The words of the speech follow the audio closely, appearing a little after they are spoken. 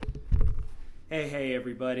Hey,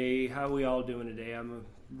 everybody. How we all doing today?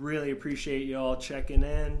 Really appreciate you all checking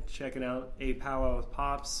out A Powwow with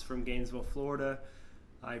Pops from Gainesville, Florida.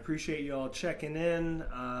 I appreciate you all checking in.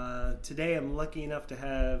 Today I'm lucky enough to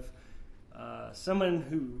have someone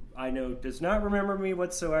who I know does not remember me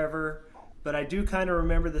whatsoever, but I do kind of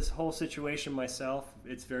remember this whole situation myself.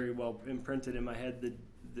 It's very well imprinted in my head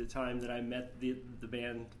the time that I met the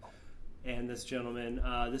band and this gentleman.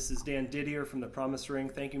 This is Dan Didier from the Promise Ring.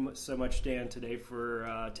 Thank you so much, Dan, today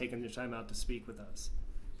for taking the time out to speak with us.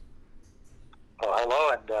 Oh,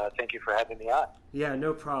 hello, and thank you for having me on. Yeah,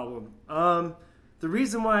 no problem. The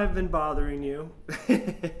reason why I've been bothering you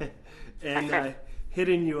and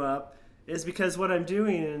hitting you up is because what I'm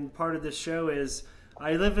doing, and part of this show is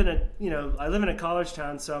I live in a college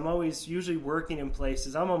town, so I'm always usually working in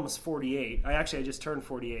places. I'm almost 48. I just turned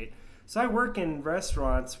 48. So I work in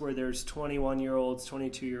restaurants where there's 21-year-olds,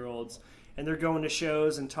 22-year-olds, and they're going to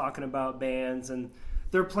shows and talking about bands, and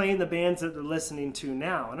they're playing the bands that they're listening to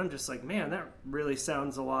now. And I'm just like, man, that really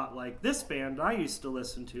sounds a lot like this band I used to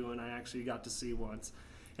listen to and I actually got to see once.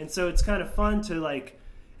 And so it's kind of fun to,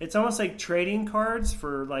 it's almost like trading cards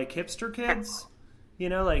for, hipster kids.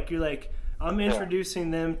 I'm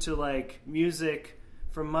introducing them to, music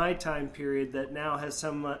from my time period that now has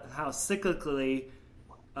somehow cyclically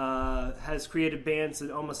has created bands that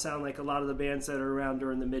almost sound like a lot of the bands that are around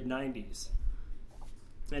during the mid-90s.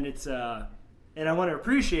 And it's and I want to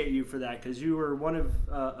appreciate you for that, because you were one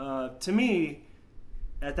of, to me,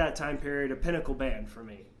 at that time period, a pinnacle band for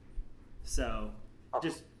me. So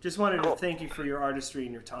just wanted to thank you for your artistry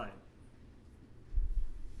and your time.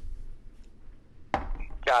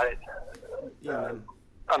 Got it. Yeah.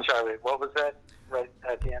 I'm sorry, wait, what was that right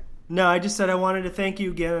at the end? No, I just said I wanted to thank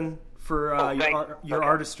you again for your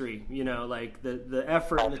artistry, the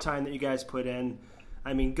effort and the time that you guys put in.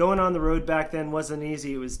 I mean, going on the road back then wasn't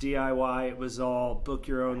easy. It was DIY. It was all book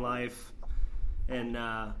your own life, and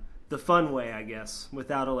the fun way, I guess,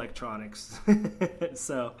 without electronics.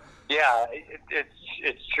 So yeah,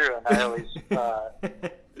 it's true, and I always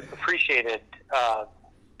appreciated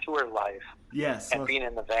tour life. Yes, and being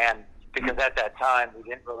in the van, because at that time we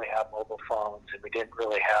didn't really have mobile phones, and we didn't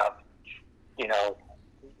really have,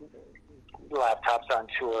 laptops on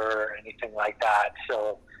tour or anything like that.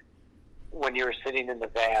 So when you were sitting in the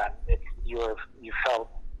van, you felt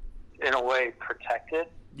in a way protected.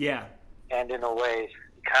 Yeah. And in a way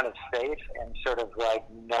kind of safe, and sort of like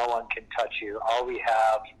no one can touch you. All we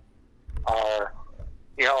have are,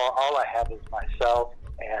 all I have is myself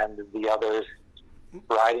and the others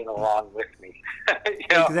riding along with me.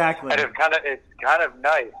 Exactly. And it's kind of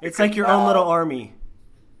nice. It's like your own little army.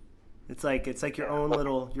 It's like your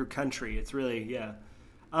own your country. It's really, yeah.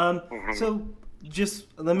 So just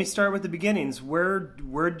let me start with the beginnings. Where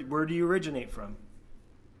do you originate from?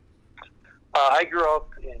 I grew up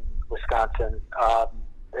in Wisconsin,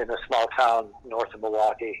 in a small town north of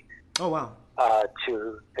Milwaukee. Oh, wow.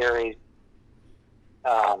 To very,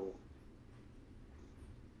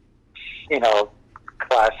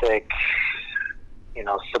 classic,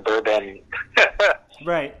 suburban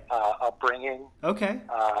right. Upbringing. Okay.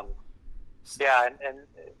 Yeah, and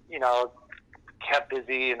kept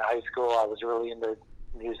busy in high school. I was really into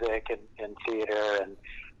music and theater, and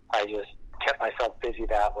I just kept myself busy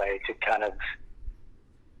that way to kind of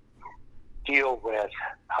deal with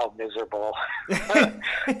how miserable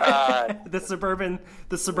the suburban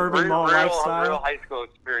mall lifestyle, real high school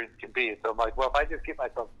experience can be. So I'm like, well, if I just keep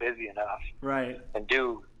myself busy enough, right, and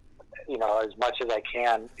do as much as I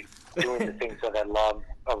can doing the things that I love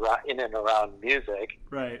in and around music,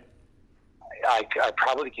 right, I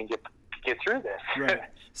probably can get through this. Right.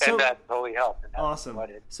 And that totally helped. Awesome.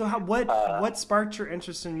 So what sparked your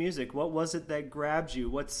interest in music? What was it that grabbed you?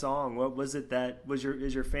 What song? What was it that is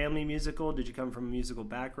your family musical? Did you come from a musical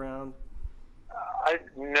background? I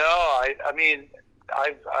mean,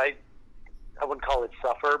 I wouldn't call it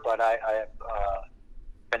suffer, but I have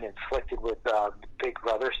been inflicted with big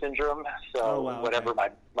brother syndrome. So whatever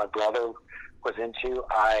my brother was into,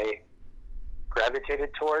 I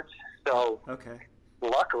gravitated towards. So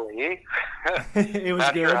luckily, it was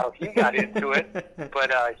not good. sure how he got into it,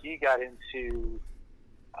 but he got into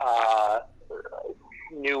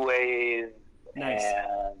new wave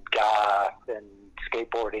and goth and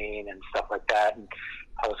skateboarding and stuff like that. And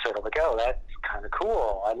I was sort of like, oh, that's kind of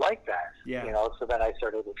cool. I like that. Yeah. So then I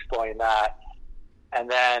started exploring that. And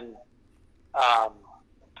then,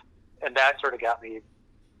 and that sort of got me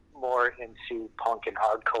more into punk and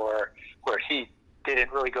hardcore, where he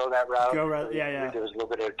didn't really go that route. Yeah. There was a little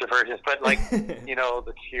bit of divergence, but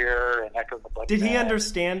The Cure and Echo the Bunnymen. Did he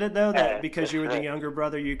understand it though, that because you were the younger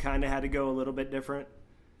brother, you kind of had to go a little bit different?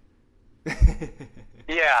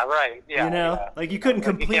 Yeah, right. Yeah, like you couldn't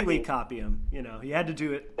Like, completely copy him. You had to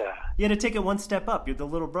do it. Yeah. You had to take it one step up. You're the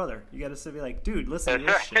little brother. You got to be like, dude, listen to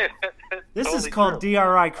this That's shit. right. This is Totally called true.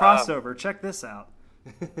 DRI crossover. Check this out.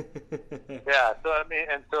 Yeah. So I mean,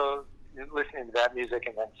 and so listening to that music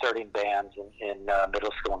and then starting bands in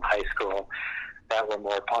middle school and high school that were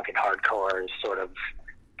more punk and hardcore sort of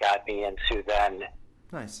got me into then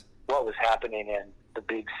Nice. what was happening in the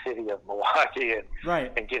big city of Milwaukee and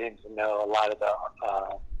getting to know a lot of the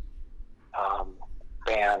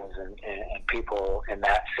bands and people in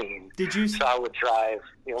that scene. Did you? So I would drive.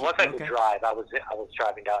 Once I could drive, I was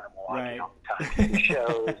driving down to Milwaukee all the time to see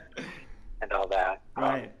shows and all that.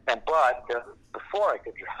 Right. But before I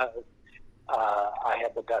could drive, I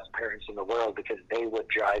had the best parents in the world because they would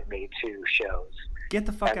drive me to shows. Get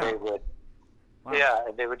the fuck and out. They would. Wow. Yeah,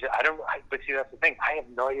 and they would. But see, that's the thing. I have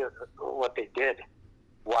no idea what they did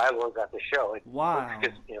while I was at the show. Wow.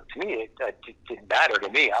 Because to me, it didn't matter to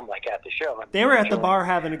me. I'm like at the show. They were at the bar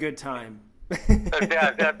having a good time. Well,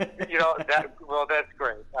 that's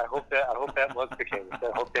great. I hope that was the case.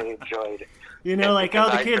 I hope they enjoyed. Like, oh,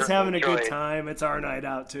 the I kid's having a good enjoyed. time. It's our night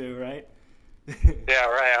out too, right? Yeah,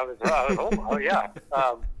 right. I was home. Oh, yeah.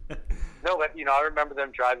 No, but I remember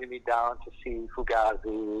them driving me down to see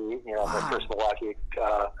Fugazi. Wow. Their first Milwaukee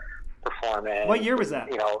performance. What year was that?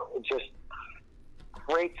 Just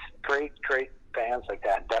great bands like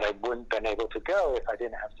that I wouldn't been able to go if I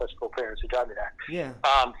didn't have such cool parents who drive me there. Yeah.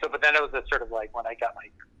 But then it was a sort of like when I got my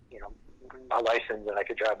license and I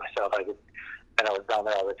could drive myself, I was down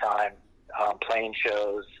there all the time, playing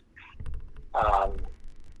shows.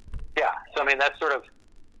 Yeah. So I mean, that sort of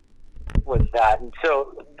was that. And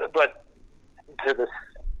so, but to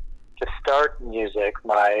start music,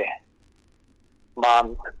 my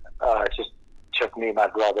mom just took me and my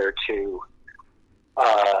brother to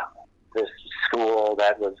this school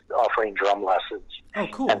that was offering drum lessons. Oh,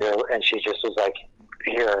 cool. And she just was like,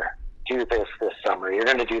 "Here, do this summer. You're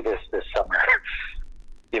going to do this summer."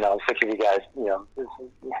 Sick of you guys,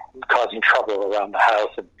 causing trouble around the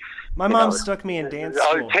house. And my mom stuck me in dance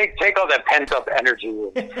school. Take all that pent up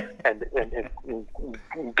energy and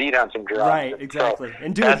beat on some drums. Right, exactly,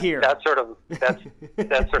 and do it here. That started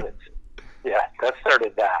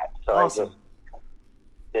that. So awesome. I just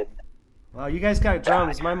did. Well, you guys got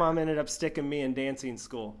drums. My mom ended up sticking me in dancing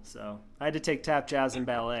school, so I had to take tap, jazz, and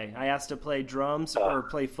ballet. I asked to play drums or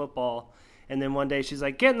play football, and then one day she's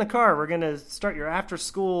like, "Get in the car. We're gonna start your after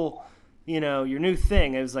school, your new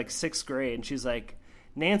thing." It was like 6th grade, and she's like,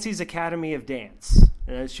 "Nancy's Academy of Dance."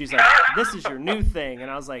 And she's like, "This is your new thing," and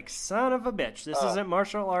I was like, "Son of a bitch! This isn't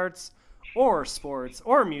martial arts or sports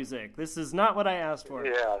or music. This is not what I asked for."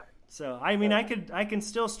 Yeah. So, I mean, I can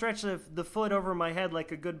still stretch the foot over my head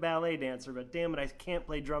like a good ballet dancer, but damn it, I can't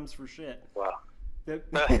play drums for shit. Wow.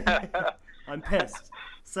 I'm pissed.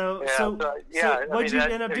 So what'd you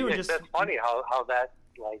end up doing? That's funny how that,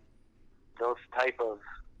 like, those type of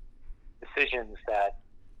decisions that,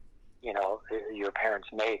 your parents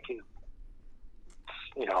make,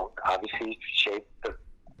 obviously shape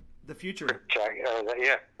the future.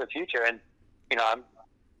 The future. And, I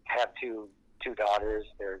have two daughters.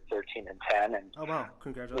 They're 13 and 10, and oh wow,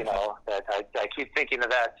 congratulations! That I keep thinking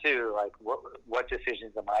of that too. Like, what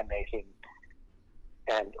decisions am I making,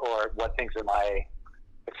 or what things am I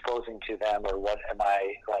exposing to them, or what am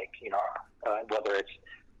I like? Whether it's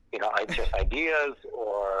just ideas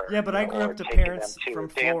or but I grew up to parents from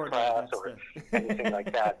Florida or anything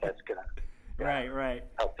like that. That's gonna right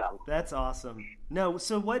help them. That's awesome. No,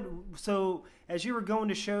 so as you were going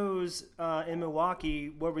to shows in Milwaukee,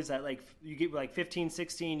 what was that like? You get like 15,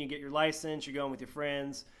 16, you get your license, you're going with your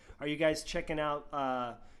friends. Are you guys checking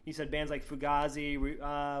out? You said bands like Fugazi.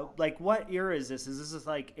 Like, what era is this? Is this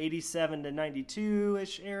like 87 to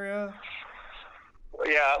 92-ish era?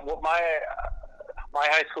 Yeah, well, my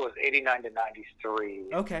high school was 89 to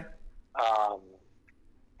 93. Okay.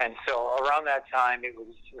 And so around that time, it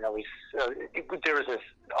was, there was this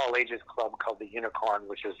all-ages club called the Unicorn,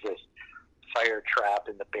 which was this fire trap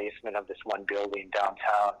in the basement of this one building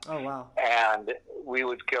downtown. Oh, wow. And we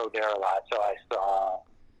would go there a lot. So I saw,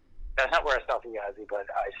 that's not where I saw Fugazi, but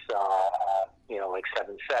I saw, like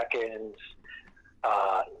 7 Seconds,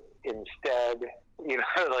 Instead,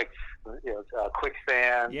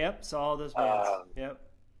 Quicksand. Yep, saw all those bands. Yep.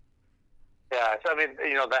 Yeah, so I mean,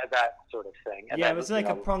 that sort of thing. And then, it was like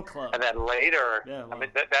a punk club. And then later, wow. I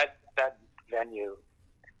mean, that venue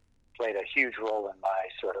played a huge role in my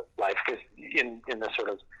sort of life, because in the sort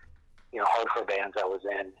of, hardcore bands I was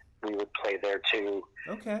in, we would play there too.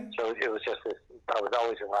 Okay. So it was just this, I was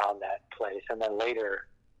always around that place. And then later,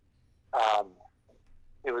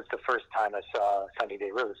 it was the first time I saw Sunny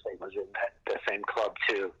Day Real Estate was in the same club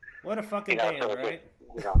too. What a fucking band, so right?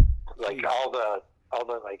 Like all the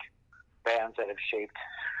like bands that have shaped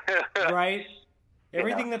right.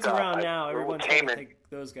 Everything that's around now, everyone's going to take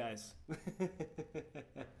those guys.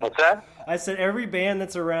 What's that? I said every band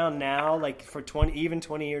that's around now, like for 20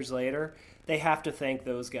 years later, they have to thank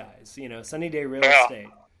those guys. Sunny Day Real Estate.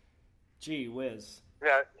 Gee whiz.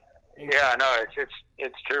 Yeah. Yeah, no,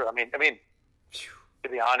 it's true. I mean, to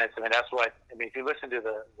be honest, that's what if you listen to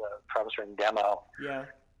the Promise Ring demo, yeah,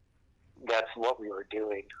 that's what we were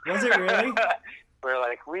doing. Was it really? We're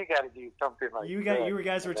like, we got to do something like you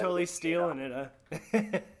guys were totally stealing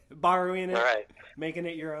it, borrowing it, right, making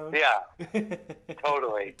it your own. Yeah,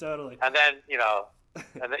 totally. And then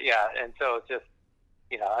and so it's just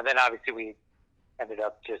and then obviously we ended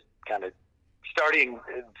up just kind of starting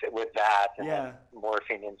with that and then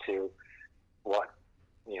morphing into what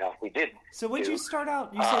we did. So when did you start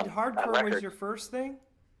out? You said hardcore was your first thing.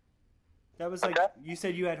 That was you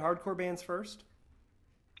said you had hardcore bands first.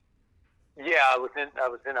 Yeah, I was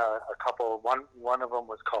in a couple. One of them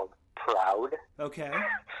was called Proud. Okay.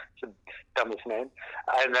 It's the dumbest name.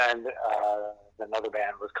 And then another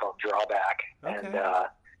band was called Drawback. Okay.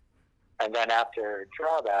 And then after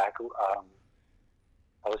Drawback,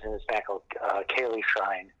 I was in this band called Kaylee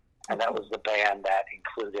Shrine, and that was the band that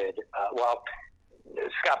included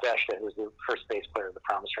Scott Beshta, who was the first bass player of the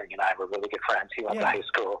Promise Ring, and I were really good friends. He went to high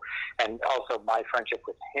school, and also my friendship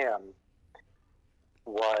with him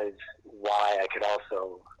was why I could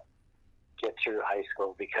also get through high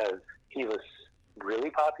school, because he was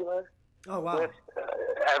really popular with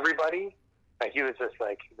everybody. Like, he was just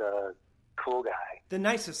like the cool guy, the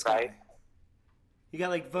nicest guy. Right? You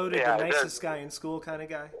got voted the nicest guy in school kind of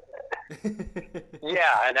guy.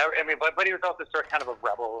 Yeah, and but he was also sort of kind of a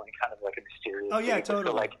rebel and kind of like a mysterious. Oh yeah,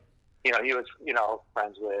 totally. So he was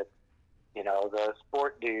friends with the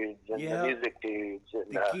sport dudes and the music dudes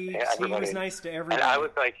and the geeks. Everybody. He was nice to everybody. And I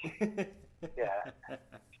was like, yeah,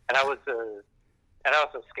 and I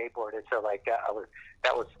also skateboarded, so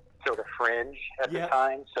that was sort of fringe at the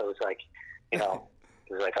time. So it was like, it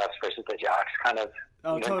was like us versus the jocks kind of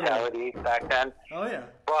mentality back then. Oh yeah.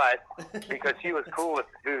 But because he was cool with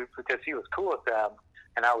them,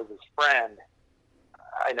 and I was his friend,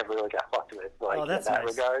 I never really got fucked with in that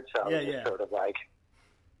regard. So it was sort of like,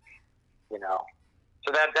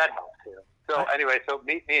 so that helped too. So anyway, so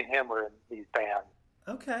me and him were in these bands.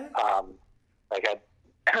 Okay.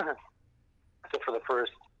 So for the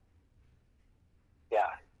first,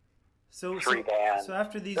 So 3 bands. So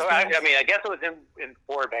after these, bands... I guess it was in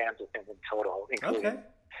 4 bands with him in total, including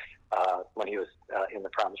when he was in the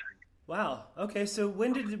Promise Ring. Wow. Okay. So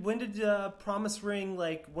when did Promise Ring,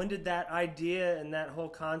 when did that idea and that whole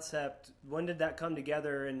concept, when did that come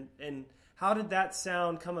together, and how did that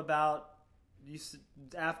sound come about?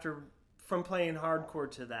 From playing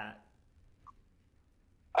hardcore to that.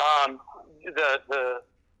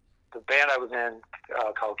 The band I was in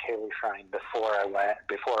called Kaylee Shrine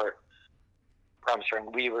before Promise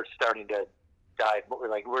Ring, we were starting to dive.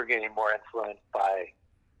 We're getting more influenced by,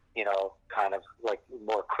 kind of like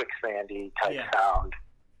more quicksandy type sound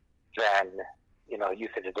than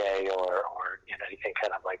Youth of Today or anything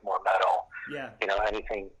kind of like more metal. Yeah.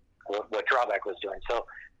 Anything what Drawback was doing. So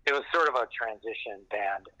it was sort of a transition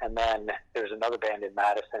band. And then there's another band in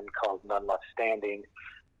Madison called None Left Standing,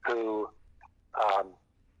 who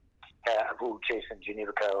Jason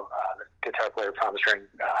Giannivico, the guitar player, Promise Ring,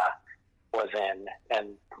 was in,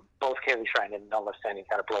 and both Kaylee Shrine and None Left Standing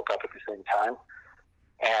kind of broke up at the same time,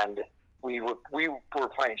 and we were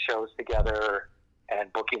playing shows together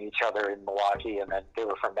and booking each other in Milwaukee, and then they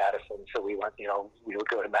were from Madison, so we went, we would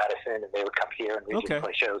go to Madison and they would come here and we'd just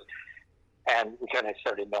play shows, and we kind of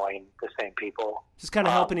started knowing the same people, just kind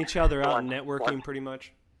of helping each other out and networking pretty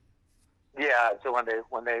much. Yeah, so when they're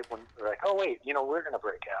like, oh wait, we're gonna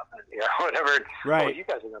break up, whatever. Right. Oh, you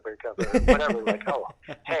guys are gonna break up, or whatever. Like, oh,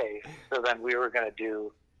 hey. So then we were gonna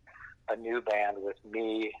do a new band with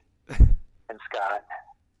me and Scott,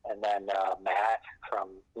 and then Matt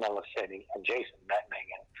from Mellow City, and Jason, Matt and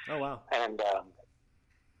Megan. Oh wow. And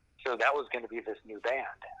so that was gonna be this new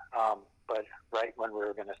band. But right when we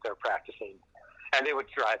were gonna start practicing, and they would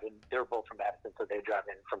drive in. They were both from Madison, so they'd drive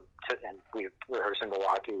in and we rehearsed in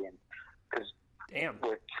Milwaukee, and because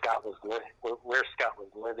where Scott was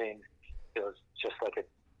living, it was just like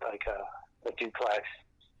a duplex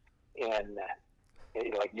in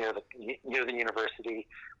near the university.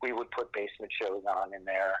 We would put basement shows on in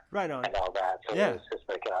there, right on, and all that. So it was just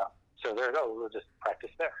we'll just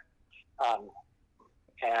practice there.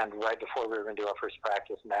 And right before we were going to do our first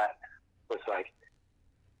practice, Matt was like,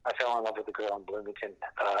 I fell in love with a girl in Bloomington,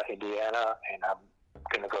 Indiana, and I'm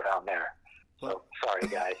going to go down there. So, sorry,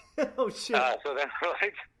 guys. Oh, shit. So then we're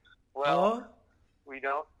like, well, we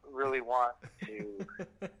don't really want to,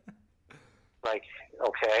 like,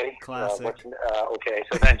 okay. Classic. Okay,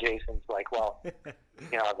 so then Jason's like, well,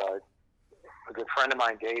 you know, a good friend of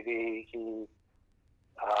mine, Davey, he,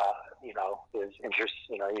 you know, is interested,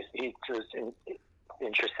 you know, he was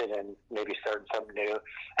interested in maybe starting something new.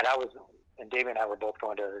 And Davey and I were both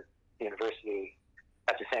going to university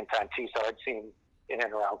at the same time, too, so I'd seen in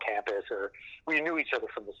and around campus, or we knew each other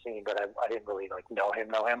from the scene, but I didn't really, like, know him.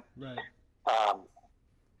 Right.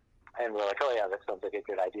 And we're like, oh, yeah, that sounds like a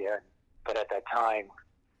good idea. But at that time,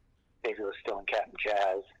 Davey was still in Captain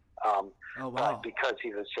Jazz. Oh, wow. But because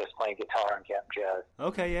he was just playing guitar in Captain Jazz.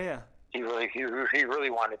 Okay, yeah. He really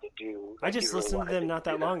wanted to do. I just listened to them not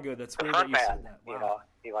that long ago. That's weird that you said that. Wow. You know,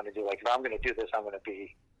 he wanted to do, like, if I'm going to do this, I want to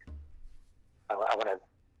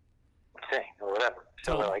sing or whatever.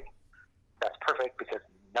 So we're like, that's perfect because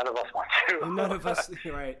none of us want to. None of us,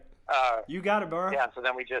 right? You got it, bro. Yeah. So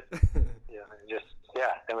then we just, then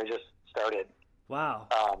we just started. Wow.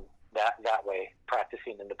 That way,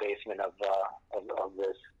 practicing in the basement of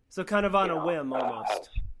this. So kind of on a whim, almost. House.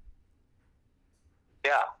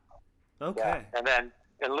 Yeah. Okay. Yeah. And then,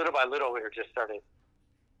 little by little, we were just started,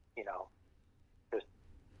 you know, just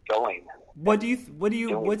going. What were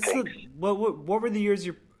the years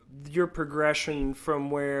your progression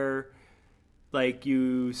from where, like,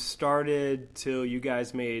 you started till you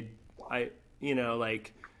guys made, I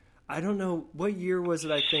don't know, what year was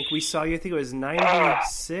it? I think we saw you. I think it was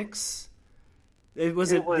 96. It was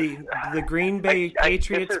the Green Bay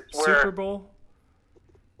Patriots Super Bowl.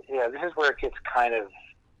 Yeah, this is where it gets kind of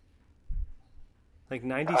like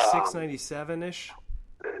 96, 97 ish.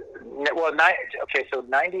 Well, so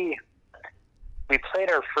 90. We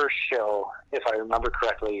played our first show, if I remember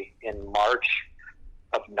correctly, in March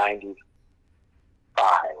of 95.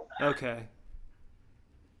 Okay.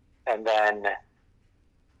 And then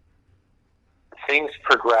things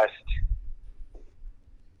progressed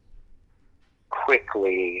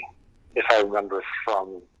quickly, if I remember,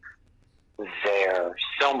 from there,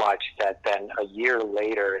 so much that then a year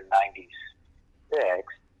later in 96,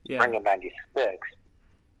 spring of 96,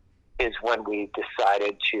 is when we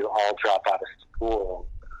decided to all drop out of school.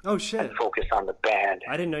 Oh, shit. And focus on the band.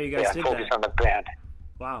 I didn't know you guys did focus that. on the band.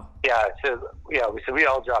 Wow. Yeah, so we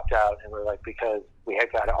all dropped out, and we're like, because we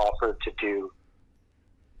had got offered to do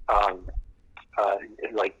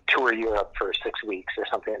like tour Europe for 6 weeks or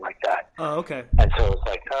something like that. Oh, okay. And so it's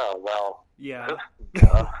like, oh, well, yeah.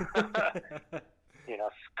 You know,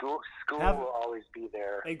 school will always be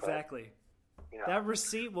there. Exactly. But, you know, that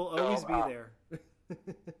receipt will always be there.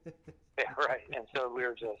 Yeah, right. And so we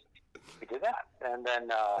did that. And then,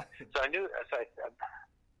 so I knew, so I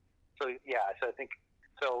think,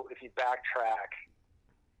 so if you backtrack,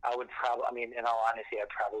 I would probably, I mean, in all honesty, I'd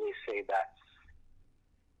probably say that.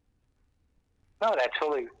 No, that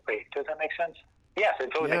totally, wait, does that make sense? Yes,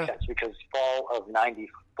 it totally makes sense, because fall of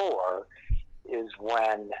 94 is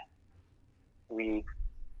when we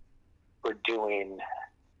were doing,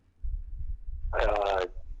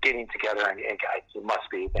 getting together, and it must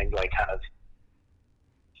be, and like kind of,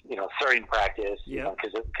 you know, starting practice, you know,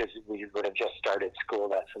 because we would have just started school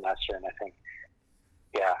that semester, and I think,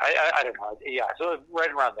 I don't know, so right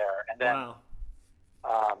around there, and then,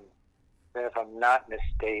 then if I'm not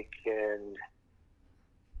mistaken,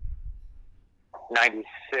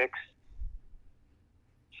 96,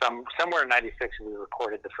 somewhere in 96, we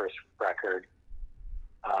recorded the first record,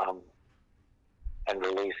 and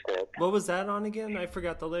released it. What was that on again? I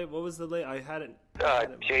forgot the label. What was the label? I had it.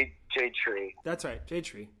 Jade Tree. That's right, Jade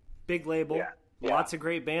Tree. Big label. Yeah. Lots of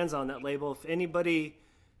great bands on that label. If anybody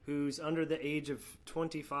who's under the age of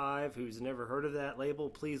 25 who's never heard of that label,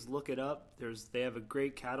 please look it up. They have a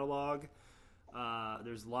great catalog.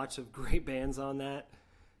 There's lots of great bands on that.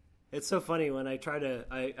 It's so funny when I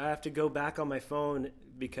have to go back on my phone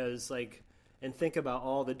because and think about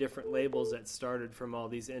all the different labels that started from all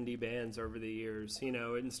these indie bands over the years, you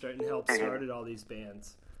know, and helped started all these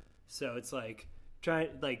bands. So it's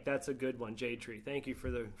that's a good one, Jade Tree. Thank you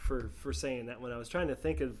for saying that. When I was trying to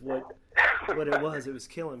think of what it was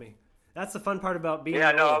killing me. That's the fun part about being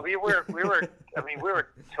old. we were we were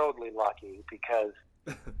totally lucky because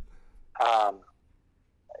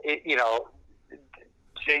you know,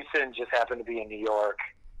 Jason just happened to be in New York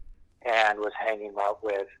and was hanging out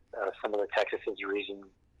with some of the Texas region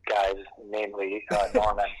guys, namely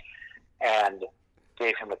Norman, and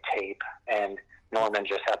gave him a tape. And Norman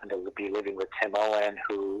just happened to be living with Tim Owen,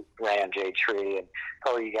 who ran Jade Tree. And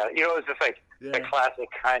it was just like the classic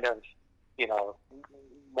kind of, you know,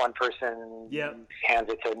 one person Yep. hands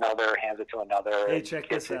it to another, Hey, check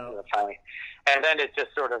gets this it, out. finally. And then it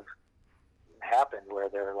just sort of happened where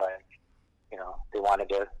they're like, they wanted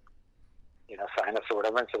to, sign us or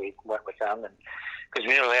whatever, and so we went with them, and because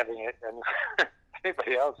we didn't really have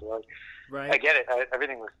anybody else. Really. Right. I get it.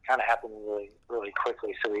 Everything was kind of happening really, really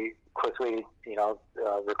quickly. So we quickly,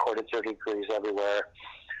 recorded 30 Degrees Everywhere,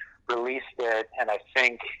 released it, and I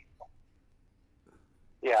think,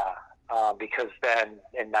 because then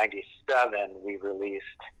in '97 we released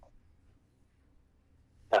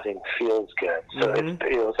Nothing Feels Good. So Mm-hmm.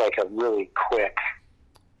 it was like a really quick.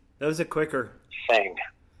 That was a quicker thing.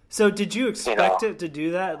 So did you expect it to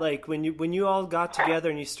do that? Like when you all got together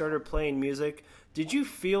and you started playing music, did you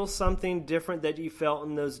feel something different that you felt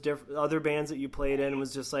in those other bands that you played in?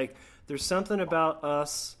 Was just like, there's something about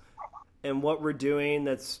us and what we're doing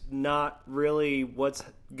that's not really what's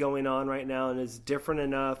going on right now and is different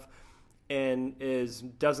enough and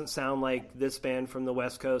doesn't sound like this band from the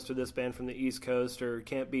West Coast or this band from the East Coast, or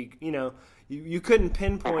can't be, you couldn't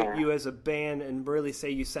pinpoint you as a band and really say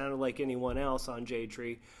you sounded like anyone else on J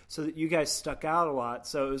Tree, so that you guys stuck out a lot.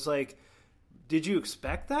 So it was like, did you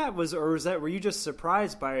expect that? Were you just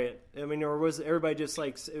surprised by it? I mean, or was everybody just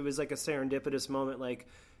like, it was like a serendipitous moment, like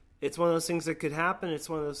it's one of those things that could happen, it's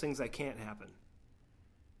one of those things that can't happen?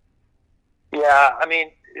 Yeah, I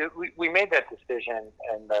mean, we made that decision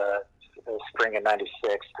in the spring of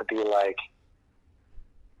 '96 to be like,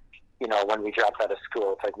 when we dropped out of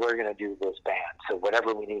school, it's like, we're going to do this band. So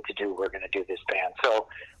whatever we need to do, we're going to do this band. So,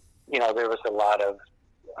 there was a lot of,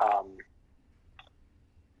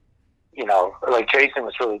 like Jason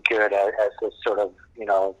was really good as this sort of,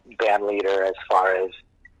 band leader as far as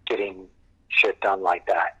getting shit done like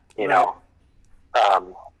that, Right.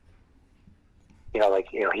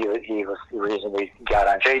 He was the reason we got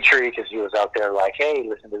on J Tree, because he was out there like, hey,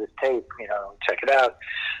 listen to this tape, check it out,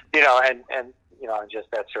 and just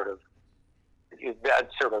that sort of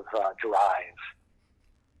drive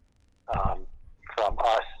from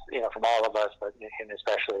us, from all of us, but him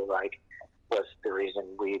especially, like, was the reason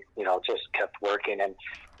we, just kept working. And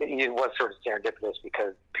it was sort of serendipitous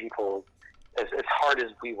because people, as hard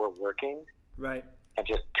as we were working, right, and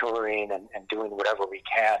just touring and doing whatever we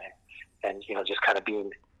can, and just kind of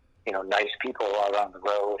being, nice people around the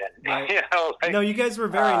road, and right. No, you guys were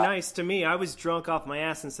very nice to me. I was drunk off my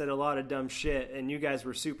ass and said a lot of dumb shit, and you guys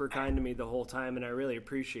were super kind to me the whole time, and I really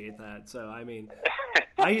appreciate that. So, I mean,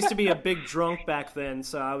 I used to be a big drunk back then,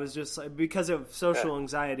 so I was just like, because of social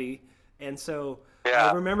anxiety, and so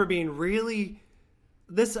I remember being really.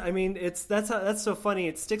 That's so funny.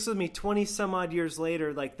 It sticks with me 20 some odd years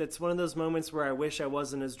later. Like, that's one of those moments where I wish I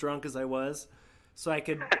wasn't as drunk as I was, so I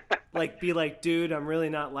could be like, dude, I'm really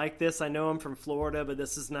not like this. I know I'm from Florida, but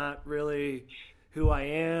this is not really who I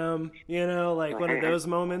am. Like one of those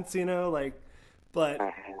moments. But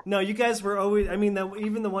no, you guys were always. I mean,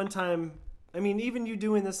 even the one time. I mean, even you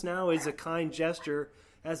doing this now is a kind gesture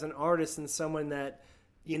as an artist and someone that,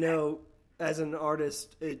 as an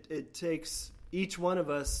artist, it takes each one of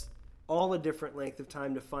us all a different length of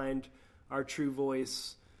time to find our true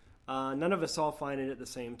voice. None of us all find it at the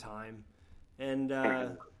same time. And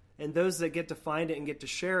those that get to find it and get to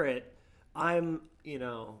share it, I'm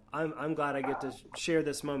glad I get to share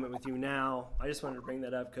this moment with you now. I just wanted to bring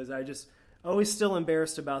that up because I just always still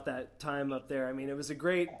embarrassed about that time up there. I mean,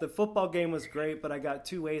 the football game was great, but I got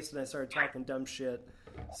too wasted and I started talking dumb shit.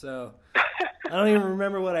 So I don't even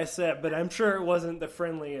remember what I said, but I'm sure it wasn't the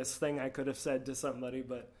friendliest thing I could have said to somebody,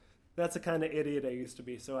 but that's the kind of idiot I used to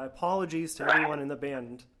be. So apologies to everyone in the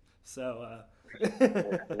band. So,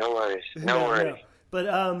 no worries. No worries.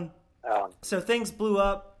 But, so things blew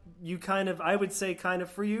up. You I would say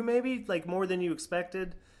for you, maybe like more than you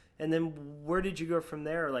expected. And then where did you go from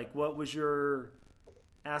there? Like, what was your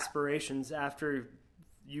aspirations after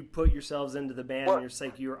you put yourselves into the band and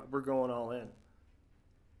you're like, we're going all in?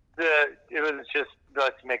 It was just,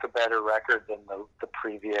 let's make a better record than the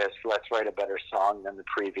previous. Let's write a better song than the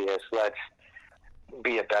previous. Let's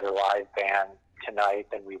be a better live band tonight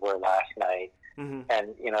than we were last night. Mm-hmm.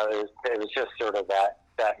 And, it was just sort of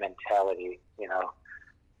that mentality,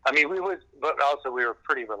 I mean, but also we were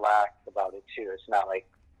pretty relaxed about it too. It's not like,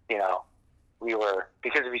 we were,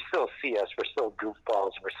 because if you still see us, we're still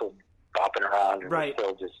goofballs, we're still bopping around, and right. We're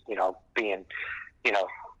still just, being,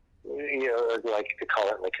 like to call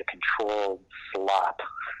it like a controlled slop.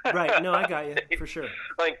 Right. No, I got you for sure.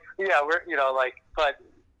 Like, yeah, we're, but,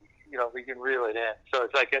 we can reel it in. So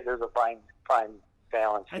it's like there's a fine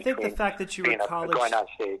balance. I think the fact that you were going on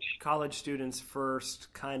stage, college students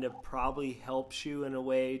first kind of probably helps you in a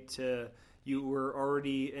way you were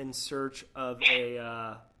already in search of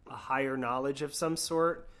a higher knowledge of some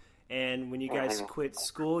sort. And when you guys quit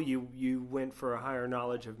school, you went for a higher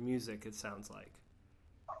knowledge of music, it sounds like.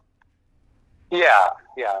 Yeah,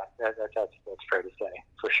 that's fair to say,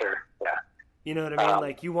 for sure, yeah. You know what I mean?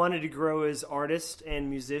 Like, you wanted to grow as artists and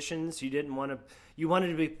musicians. You wanted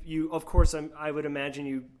to be, of course, I would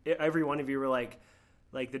imagine every one of you were like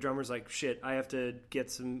the drummer's like, shit, I have to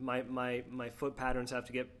get some, my foot patterns have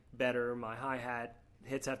to get better, my hi-hat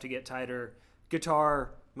hits have to get tighter,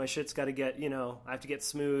 guitar, my shit's got to get, I have to get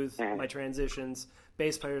smooth, my transitions.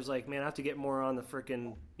 Bass player's like, man, I have to get more on the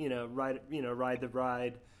frickin', ride the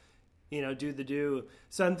ride, do the do.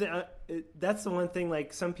 So that's the one thing,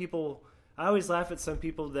 like, some people, I always laugh at some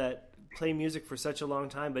people that play music for such a long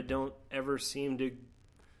time but don't ever seem to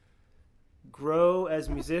grow as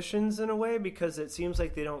musicians in a way, because it seems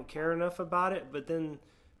like they don't care enough about it. But then,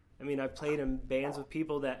 I mean, I've played in bands with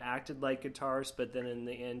people that acted like guitarists, but then in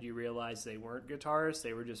the end you realize they weren't guitarists.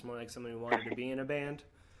 They were just more like someone who wanted to be in a band,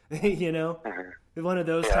 One of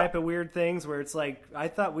those type of weird things where it's like, I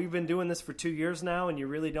thought we've been doing this for 2 years now and you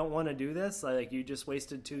really don't want to do this? Like, you just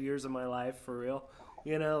wasted 2 years of my life for real,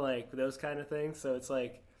 like those kind of things. So it's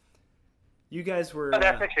like, you guys were...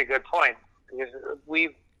 that's actually a good point, because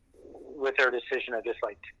with our decision of just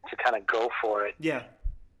like to kind of go for it. Yeah.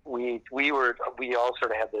 We all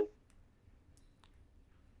sort of had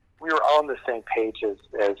we were all on the same page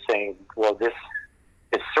as saying, well, this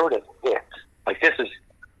is sort of it. Like, this is,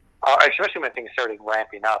 especially when things started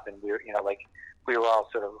ramping up, and we were all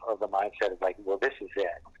sort of the mindset of like, well, this is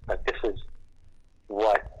it. Like, this is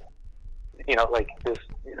what, like this,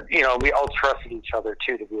 we all trusted each other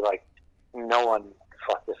too, to be like, no one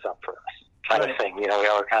fucked this up for us kind of thing. We all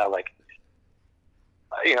were kind of like,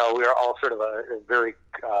 we were all sort of a very,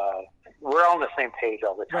 we're all on the same page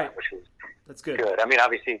all the time, which was that's good. I mean,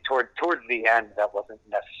 obviously towards the end, that wasn't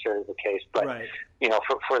necessarily the case, but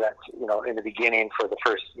for that, in the beginning, for the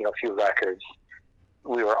first, few records,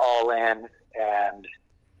 we were all in, and,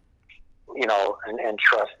 and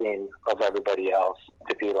trusting of everybody else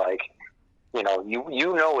to be like, you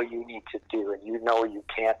know what you need to do, and you know what you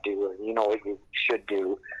can't do, and you know what you should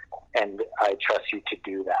do, and I trust you to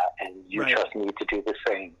do that, and you trust me to do the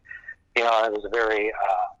same. It was a very,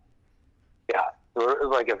 it was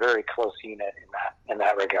like a very close unit in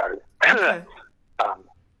that regard. Okay.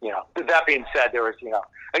 That being said, there was,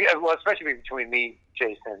 well, especially between me,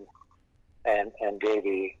 Jason, and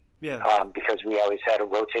Davey, because we always had a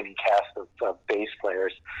rotating cast of bass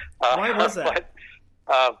players. Why was that?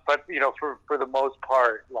 But for the most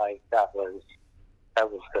part, like, that was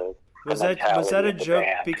the was that a joke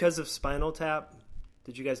because of Spinal Tap?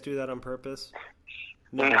 Did you guys do that on purpose?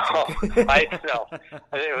 No, it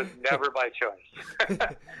was never by choice.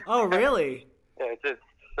 Oh, really? Yeah, it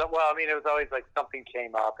was always like something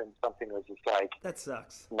came up and something was just like, that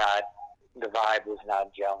sucks. The vibe was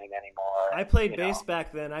not gelling anymore. I played bass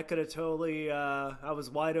back then. I could have totally. I was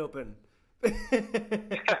wide open.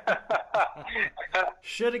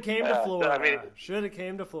 Should have came to Florida. Should have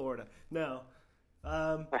came to Florida. No,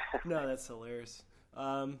 no, that's hilarious.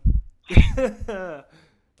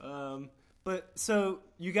 But so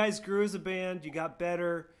you guys grew as a band. You got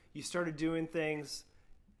better. You started doing things.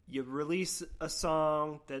 You release a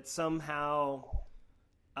song that somehow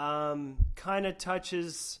kind of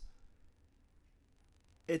touches.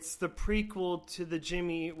 It's the prequel to the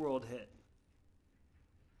Jimmy Eat World hit,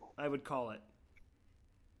 I would call it.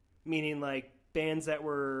 Meaning, like, bands that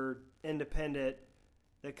were independent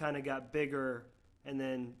that kind of got bigger and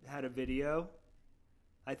then had a video.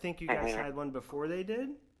 I think you guys had one before they did.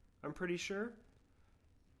 I'm pretty sure.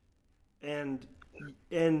 And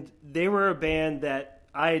they were a band that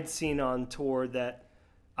I had seen on tour that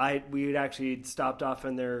we had actually stopped off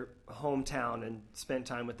in their hometown and spent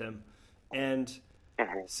time with them. And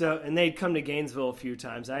so, and they'd come to Gainesville a few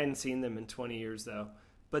times. I hadn't seen them in 20 years though.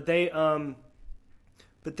 But they were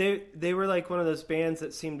like one of those bands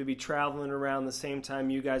that seemed to be traveling around the same time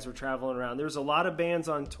you guys were traveling around. There was a lot of bands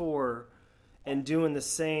on tour and doing the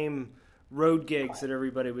same road gigs that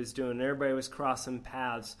everybody was doing. Everybody was crossing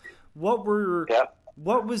paths. What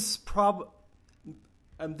was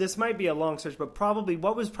this might be a long search, but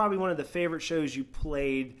what was probably one of the favorite shows you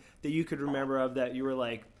played that you could remember of, that you were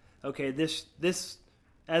like, okay, this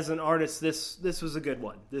as an artist, this was a good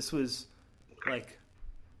one. This was like...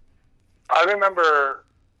 I remember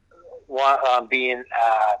being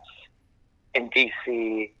in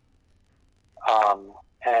D.C.,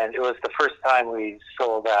 and it was the first time we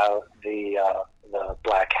sold out the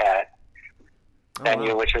Black Hat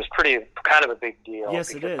venue, which was kind of a big deal.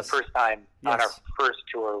 Yes, it is. The first time on our first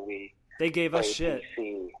tour, they gave us shit.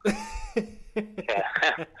 DC.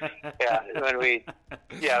 Yeah, when we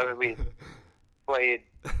played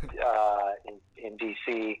in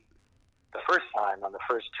DC the first time on the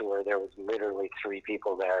first tour, there was literally 3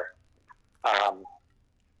 people there,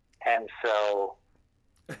 and so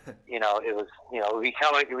it was we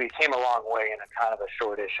came a long way in a kind of a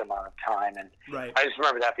shortish amount of time, and right. I just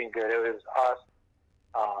remember that being good. It was us,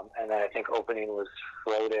 and then I think opening was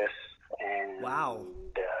Frotus and wow.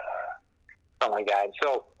 Something like that.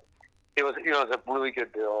 So it was a really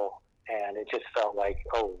good bill, and it just felt like,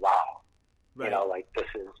 oh wow, right. Like this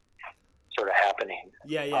is sort of happening.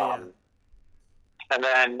 Yeah. And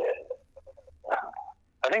then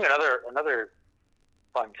I think another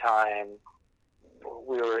fun time,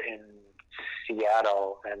 we were in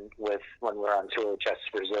Seattle and when we were on tour with Jess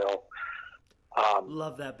Brazil.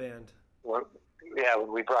 Love that band. When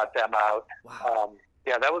we brought them out. Wow.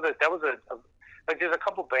 That was a like there's a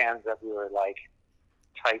couple bands that we were like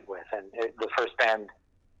tight with, and the first band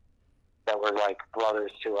that were like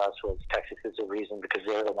brothers to us was Texas Is a Reason, because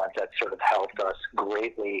they're the ones that sort of helped us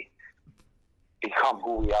greatly become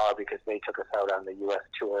who we are, because they took us out on the U.S.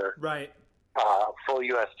 tour. Right. Full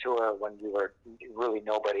U.S. tour when we were really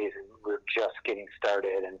nobodies and we were just getting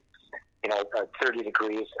started. And, 30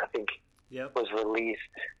 Degrees, I think, was released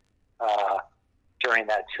during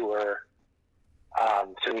that tour.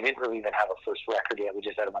 So we didn't really even have a first record yet. We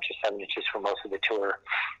just had a bunch of 7 inches for most of the tour.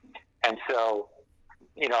 And so,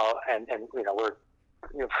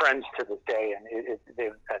 we're friends to this day, and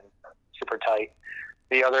they've been super tight.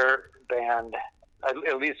 The other band,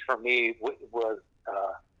 at least for me, was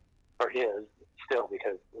or is still,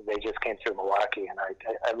 because they just came through Milwaukee, and I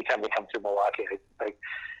every time they come through Milwaukee, I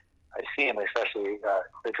see them, especially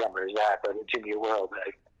the drummer Zach, or Jimmy World.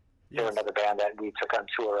 They're another band that we took on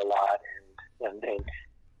tour a lot, and they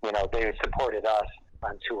supported us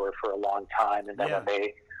on tour for a long time, and then when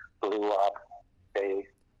they blew up, they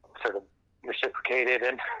sort of reciprocated,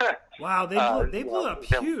 and wow, they blew up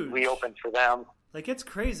huge. We opened for them. Like, it's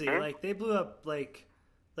crazy. Mm-hmm. Like, they blew up like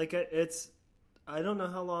it's. I don't know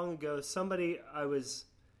how long ago.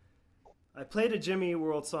 I played a Jimmy Eat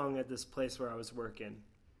World song at this place where I was working.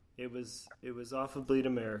 It was off of Bleed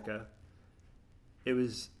America. It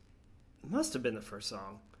must have been the first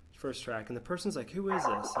track, and the person's like, "Who is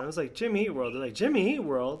this?" And I was like, "Jimmy Eat World." They're like, "Jimmy Eat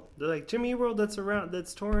World?" They're like, "Jimmy Eat World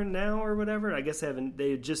that's touring now or whatever." I guess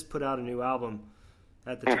they had just put out a new album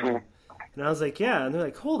at the time. Mm-hmm. And I was like, yeah. And they're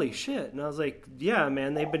like, holy shit. And I was like, yeah,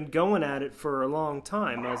 man, they've been going at it for a long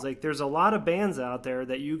time. I was like, there's a lot of bands out there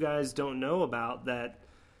that you guys don't know about that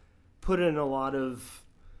put in a lot of,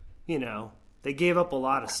 they gave up a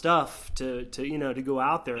lot of stuff to go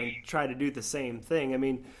out there and try to do the same thing. I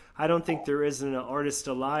mean, I don't think there isn't an artist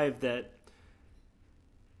alive that,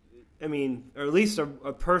 or at least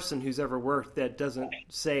a person who's ever worked that doesn't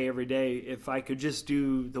say every day, if I could just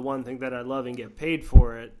do the one thing that I love and get paid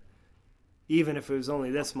for it, even if it was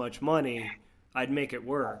only this much money, I'd make it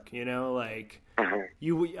work. Every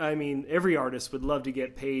artist would love to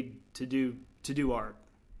get paid to do art.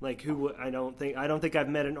 Like, I don't think I've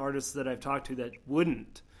met an artist that I've talked to that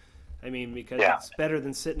wouldn't. Because it's better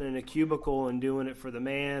than sitting in a cubicle and doing it for the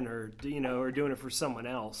man, or doing it for someone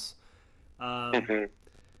else. And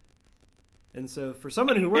so for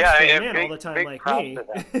someone who works for the man all the time, like me.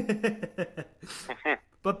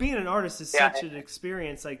 But being an artist is such an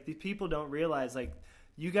experience. Like, the people don't realize, like,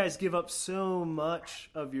 you guys give up so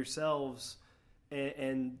much of yourselves,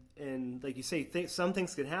 and like you say, some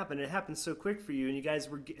things can happen. It happens so quick for you, and you guys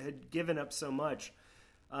had given up so much.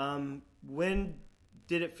 When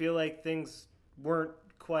did it feel like things weren't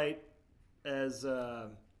quite as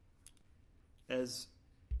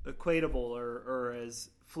equatable or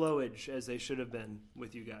as flowage as they should have been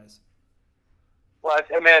with you guys? Well,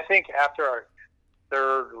 I think after our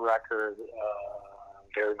third record,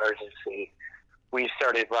 Bare Emergency, we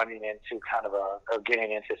started running into kind of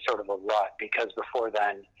getting into sort of a rut, because before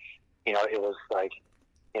then, it was like,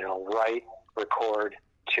 write, record,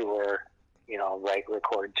 tour, write,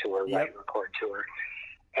 record, tour, write, record, tour.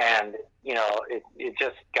 And, it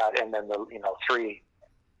just got, and then the, three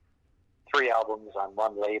albums on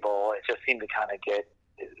one label, it just seemed to kind of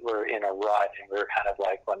we're in a rut, and we were kind of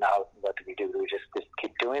like, well, now what do we do? Do we just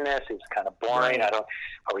keep doing this? It's kind of boring. Right. Are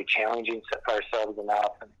we challenging ourselves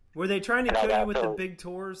enough? And, were they trying to kill you with the big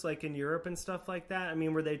tours, like in Europe and stuff like that?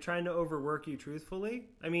 Were they trying to overwork you truthfully?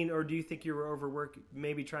 Or do you think you were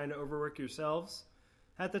maybe trying to overwork yourselves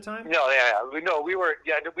at the time? No, we were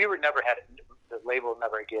never had, the label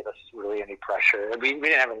never gave us really any pressure. We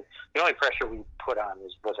didn't have any, the only pressure we put on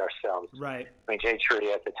was ourselves. Right. Jay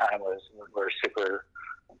Tree at the time were super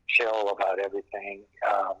chill about everything,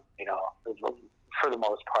 for the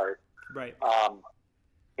most part. Right.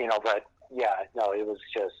 But yeah, no, it was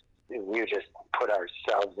just, we just put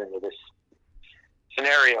ourselves into this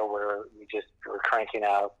scenario where we just were cranking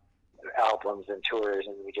out albums and tours,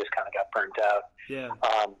 and we just kind of got burnt out. Yeah.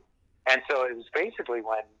 And so it was basically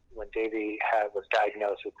when Davey was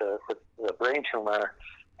diagnosed with the brain tumor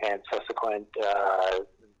and subsequent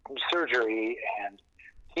surgery and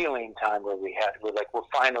healing time, where we had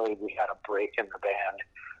a break in the band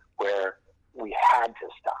where we had to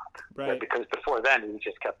stop. Right. Because before then we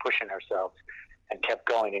just kept pushing ourselves and kept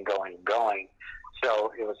going and going and going.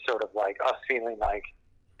 So it was sort of like us feeling like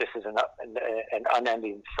this is an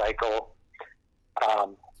unending cycle,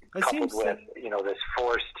 coupled with this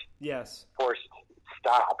forced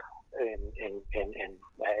stop in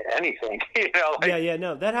anything.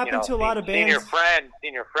 No, that happened to a lot of bands. Seeing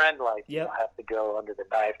your friend have to go under the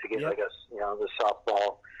knife to get the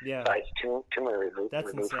softball size tumor removed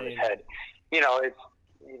from his head.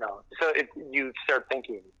 So you start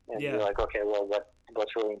thinking, and you're like, okay, well,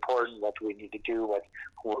 what's really important? What do we need to do?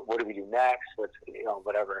 What do we do next?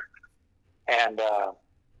 Whatever. And I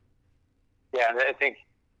think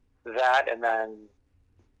that, and then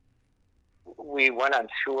we went on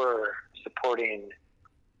tour supporting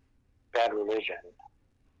Bad Religion,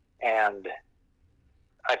 and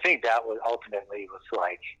I think that was ultimately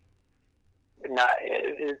like,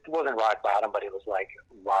 it wasn't rock bottom, but it was like,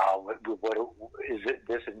 wow, what is it?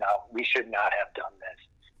 This is not. We should not have done this.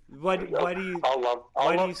 Why do you? All love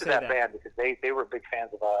to that band, because they were big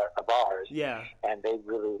fans of ours. Yeah. And they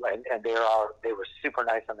really and they were super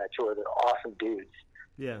nice on that tour. They're awesome dudes.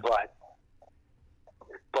 Yeah. But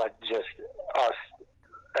just us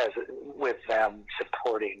with them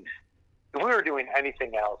supporting. If we were doing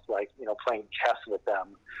anything else, like playing chess with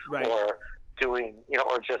them, right, or doing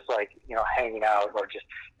or just like hanging out, or just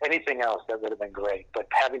anything else, that would have been great. But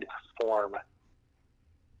having to perform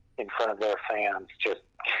in front of their fans just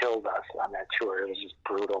killed us on that tour. It was just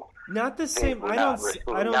brutal. Not the same. I don't.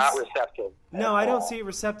 Not receptive. No, I don't see it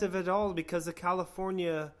receptive at all, because of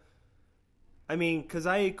California. I mean, because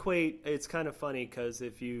I equate. It's kind of funny, because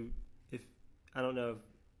if I don't know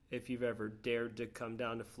if you've ever dared to come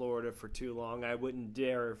down to Florida for too long, I wouldn't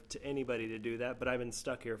dare to anybody to do that. But I've been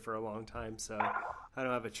stuck here for a long time, so I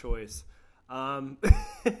don't have a choice.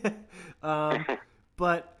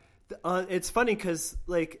 But it's funny because,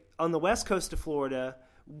 like, on the west coast of Florida,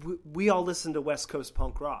 we all listened to West Coast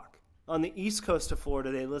punk rock. On the east coast of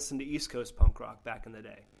Florida, they listened to East Coast punk rock back in the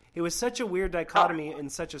day. It was such a weird dichotomy in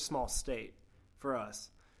such a small state for us.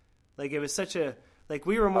 Like, it was such a, like,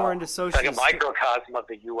 we were more into social. Like a microcosm of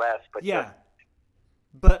the U.S., but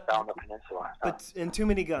but down the peninsula. But and too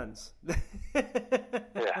many guns.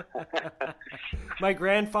 Yeah. My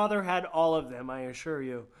grandfather had all of them, I assure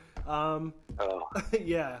you.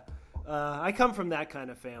 Yeah. I come from that kind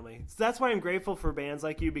of family. So that's why I'm grateful for bands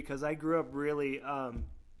like you, because I grew up really...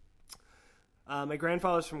 my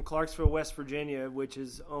grandfather's from Clarksville, West Virginia, which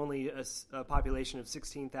is only a population of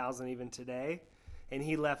 16,000 even today. And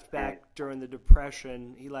he left back during the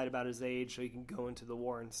Depression. He lied about his age so he can go into the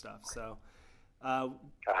war and stuff. So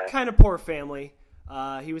kind of poor family.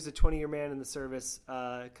 He was a 20-year man in the service.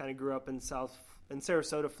 Kind of grew up in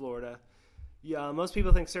Sarasota, Florida. Yeah, most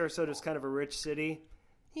people think Sarasota is kind of a rich city.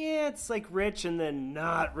 Yeah, it's like rich and then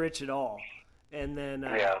not rich at all. And then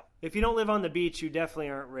if you don't live on the beach, you definitely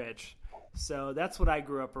aren't rich. So that's what I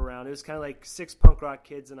grew up around. It was kind of like 6 punk rock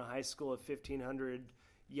kids in a high school of 1,500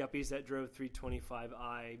 yuppies that drove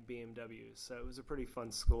 325i BMWs. So it was a pretty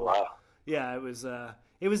fun school. Wow. Yeah, it was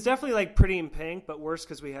definitely like Pretty in Pink, but worse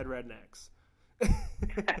because we had rednecks.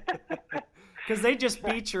 Because they just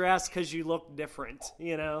beat your ass because you look different,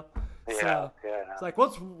 Yeah, so it's like,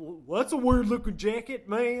 what's a weird looking jacket,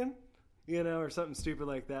 man? Or something stupid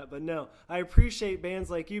like that. But no, I appreciate bands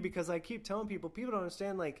like you, because I keep telling people don't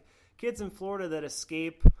understand, like, kids in Florida that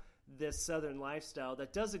escape this southern lifestyle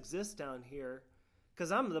that does exist down here. Because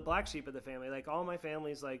I'm the black sheep of the family. Like, all my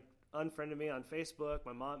family's like unfriended me on Facebook.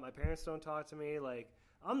 My parents don't talk to me. Like,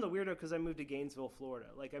 I'm the weirdo because I moved to Gainesville, Florida.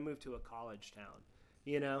 Like, I moved to a college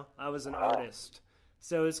town. I was an artist.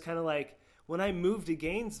 So it's kind of like, when I moved to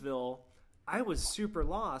Gainesville, I was super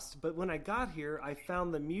lost. But when I got here, I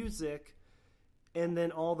found the music, and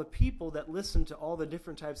then all the people that listened to all the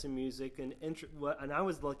different types of music. And I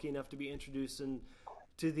was lucky enough to be introduced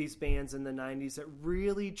to these bands in the 90s that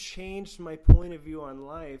really changed my point of view on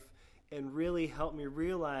life and really helped me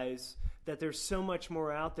realize that there's so much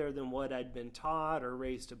more out there than what I'd been taught or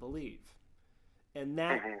raised to believe. And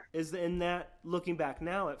that is in that, looking back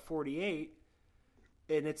now at 48,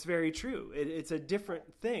 and it's very true. It's a different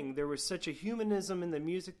thing. There was such a humanism in the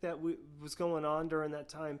music that was going on during that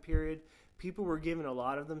time period. people were giving a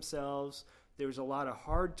lot of themselves. There was a lot of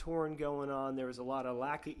hard touring going on. There was a lot of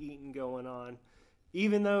lack of eating going on.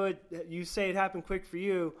 Even though you say it happened quick for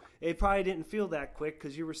you, it probably didn't feel that quick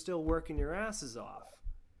because you were still working your asses off.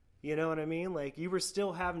 You know what I mean? Like, you were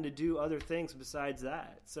still having to do other things besides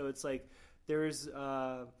that. So it's like there's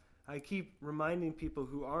I keep reminding people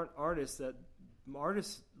who aren't artists that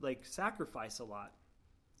artists like sacrifice a lot,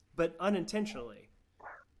 but unintentionally,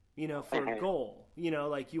 you know, for a goal. You know,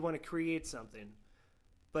 like you want to create something,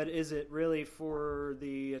 but is it really for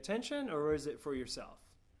the attention or is it for yourself?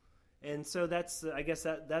 And so I guess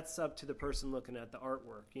that's up to the person looking at the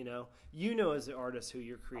artwork, you know as an artist who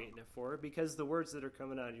you're creating it for, because the words that are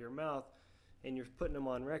coming out of your mouth and you're putting them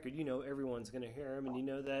on record, you know everyone's going to hear them, and you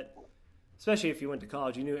know that, especially if you went to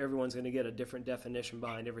college, you knew everyone's going to get a different definition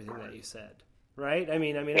behind everything that you said, right? I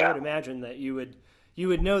mean, Yeah. I would imagine that you would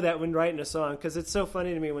know that when writing a song, because it's so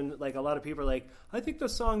funny to me when like a lot of people are like, I think the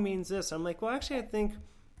song means this. I'm like, well, actually, I think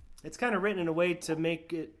it's kind of written in a way to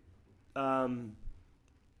make it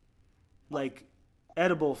like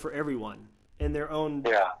edible for everyone in their own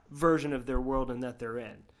version of their world and that they're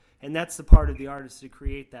in. And that's the part of the artist, to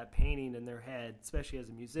create that painting in their head, especially as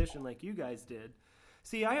a musician like you guys did.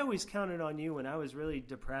 See, I always counted on you when I was really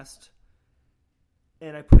depressed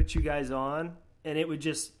and I put you guys on, and it would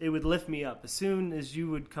lift me up. As soon as you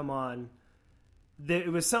would come on, it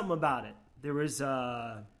was something about it. There was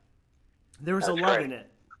a love in it.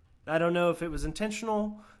 I don't know if it was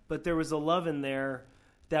intentional, but there was a love in there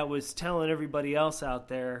that was telling everybody else out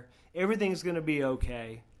there, everything's going to be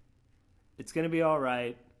okay. It's going to be all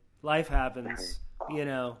right. Life happens, you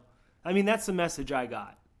know. I mean, that's the message I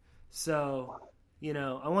got. So, you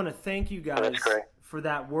know, I want to thank you guys for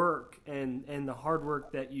that work and the hard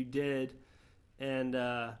work that you did. And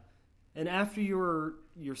after your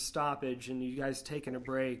stoppage and you guys taking a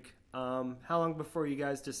break, how long before you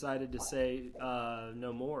guys decided to say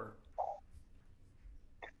no more?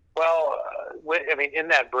 Well, I mean, in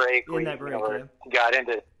that break, we got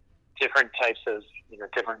into different types of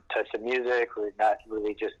music. We're not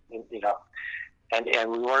really just, and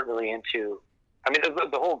we weren't really into. I mean,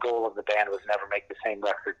 the whole goal of the band was never make the same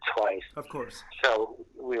record twice. Of course. So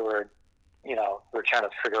we were trying to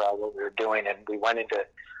figure out what we were doing, and we went into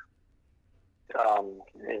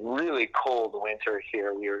in really cold winter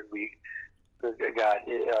here. We got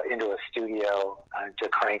into a studio to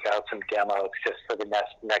crank out some demos just for the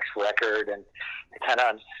next record, and kind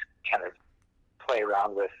of play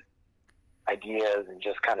around with ideas and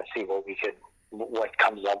just kind of see what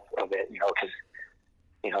comes up of it, because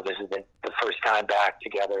this is the first time back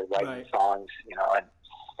together writing songs,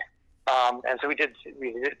 and so we did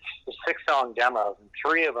 6-song demos, and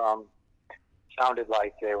 3 of them sounded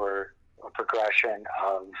like they were a progression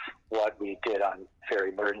of what we did on Fair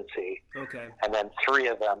Emergency. Okay. And then 3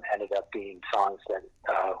 of them ended up being songs that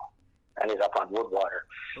ended up on Woodwater.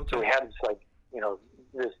 Okay. So we had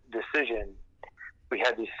this decision. We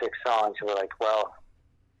had these 6 songs, and we're like, well,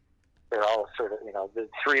 they're all sort of, the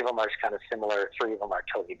 3 of them are kind of similar. 3 of them are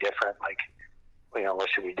totally different. Like, what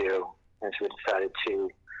should we do? And so we decided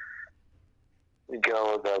to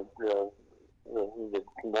go the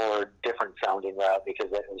more different sounding route,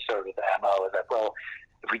 because it was sort of the MO is like, well,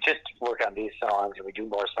 if we just work on these songs and we do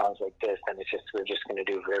more songs like this, then we're just going to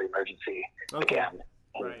do Very Emergency again.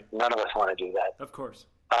 And none of us want to do that. Of course.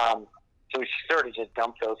 So we sort of just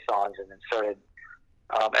dumped those songs and then started,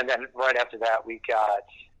 and then right after that we got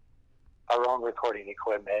our own recording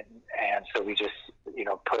equipment, and so we just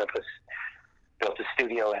built a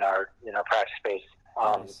studio in our practice space,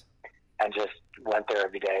 and just went there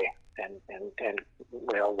every day. And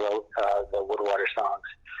wrote the Woodwater songs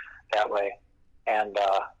that way, and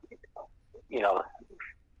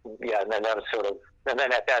and then that was sort of, and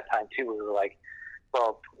then at that time too, we were like,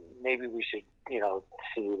 well, maybe we should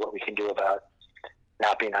see what we can do about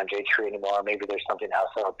not being on J Tree anymore. Maybe there's something else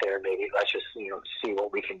out there. Maybe let's just see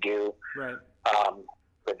what we can do with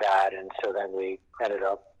that. And so then we ended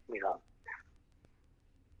up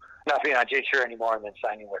not being on J Tree anymore, and then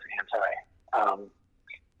signing with Anti.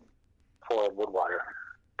 For Woodwater,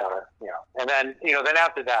 and then then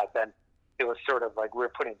after that, then it was sort of like we're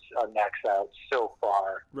putting our necks out so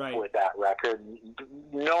far with that record,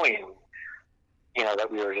 knowing that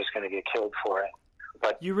we were just going to get killed for it.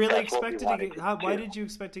 But you really expected to get? Why did you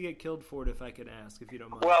expect to get killed for it? If I could ask, if you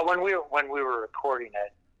don't mind. Well, when we were recording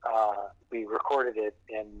it, we recorded it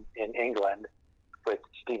in England with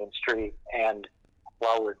Stephen Street, and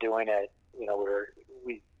while we're doing it, it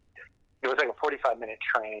was like a 45-minute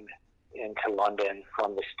train into London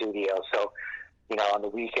from the studio. So, on the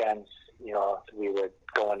weekends, we would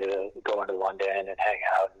go into London and hang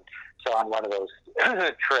out. And so on one of those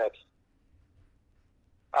trips,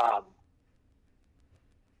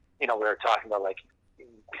 we were talking about like,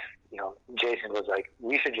 Jason was like,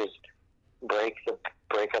 we should just break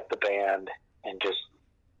up the band and just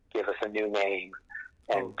give us a new name,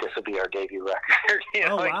 and this will be our debut record.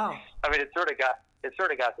 Wow! I mean, it sort of got to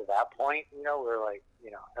that point. We're like,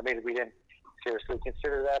 I mean, we didn't seriously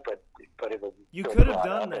consider that, but it was. You could have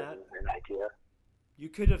done that. An idea. You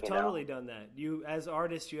could have totally done that. You, as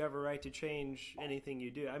artists, you have a right to change anything you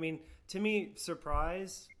do. I mean, to me,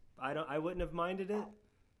 Surprise, I wouldn't have minded it.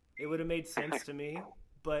 It would have made sense to me.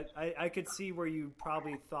 But I could see where you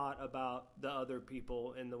probably thought about the other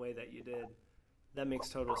people in the way that you did. That makes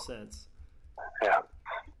total sense. Yeah.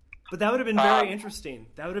 But that would have been very interesting.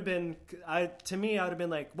 That would have been, to me, I would have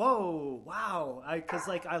been like, whoa, wow. Because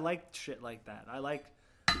I like shit like that. I like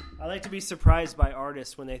to be surprised by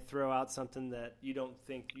artists when they throw out something that you don't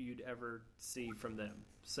think you'd ever see from them.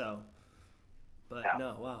 So, but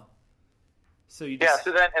no, wow. So you just...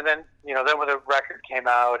 Yeah, then when the record came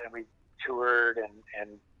out and we toured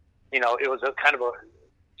and it was a kind of a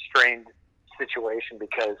strained situation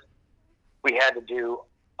because we had to do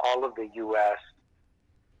all of the U.S.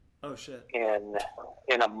 Oh shit! In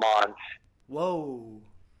a month. Whoa!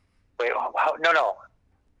 Wait, no.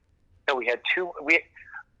 We had two.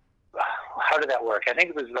 How did that work? I think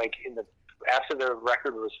it was like after the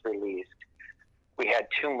record was released, we had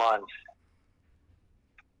 2 months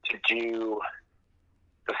to do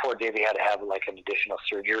before Davey had to have like an additional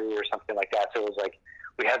surgery or something like that. So it was like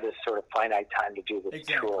we had this sort of finite time to do this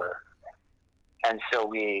tour, and so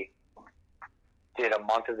we did a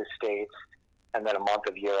month of the States and then a month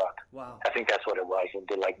of Europe. Wow. I think that's what it was, and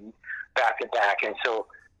did like back to back. And so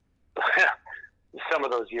some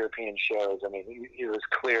of those European shows, I mean, it was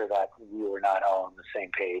clear that we were not all on the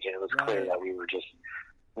same page, and it was clear that we were just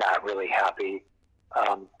not really happy.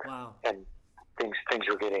 Wow. And things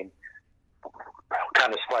were getting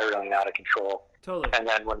kind of spiraling out of control. Totally. And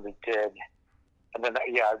then when we did, and then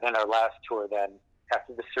then our last tour, then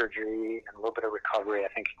after the surgery and a little bit of recovery, I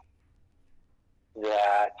think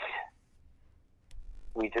that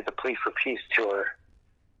we did the Plea for Peace tour,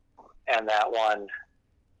 and that one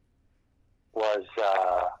was,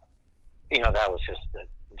 that was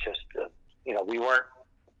we weren't.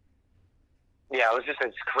 Yeah, it was just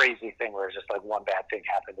this crazy thing where it's just like one bad thing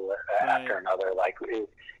happened after another. Like it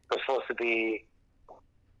was supposed to be,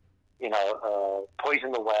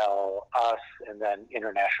 Poison the Well, us, and then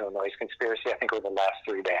International Noise Conspiracy. I think were the last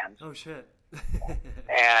 3 bands. Oh shit!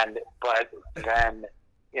 But then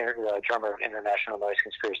the drummer of International Noise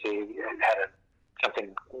Conspiracy had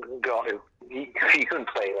something go. He couldn't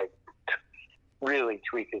play, like really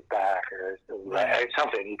tweak his back or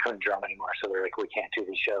something. He couldn't drum anymore. So they're like, we can't do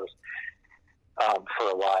these shows for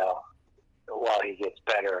a while he gets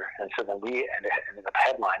better. And so then we ended up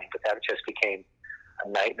headlining, but that just became a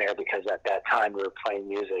nightmare because at that time we were playing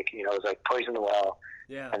music. It was like Poison the Well,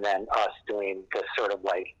 and then us doing this sort of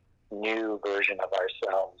like new version of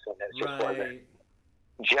ourselves, and it just wasn't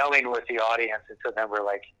gelling with the audience. And so then we're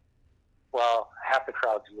like, well, half the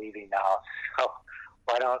crowd's leaving now, so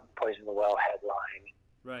why don't Poison the Well headline?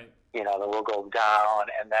 Right. Then we'll go down,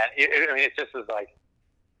 and then it just was like,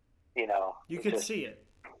 you could see it.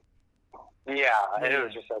 Yeah, and it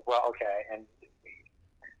was just like, well, okay, and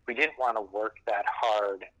we didn't want to work that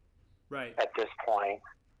hard at this point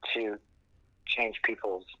to change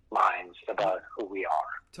people's minds about who we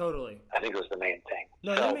are. Totally. I think it was the main thing.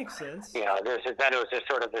 No, that makes sense. Then it was just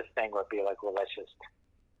sort of this thing where it'd be like, well, let's just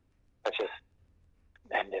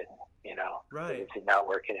end it. Right. It's not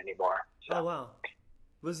working anymore. So. Oh wow.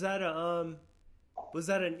 Was that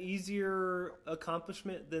an easier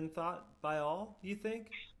accomplishment than thought by all, you think?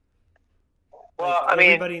 Well, like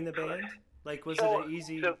everybody in the band? Like, was it an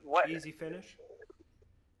easy finish?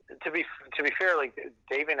 To be fair, like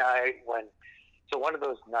Dave and I, one of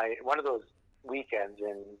those weekends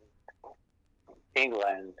in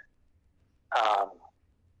England,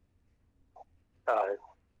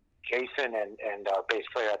 Jason and our bass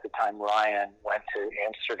player at the time, Ryan, went to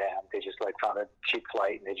Amsterdam. They just found a cheap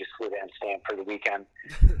flight and they just flew to Amsterdam for the weekend.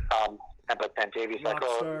 But then Davey's like,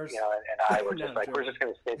 and I were just we're just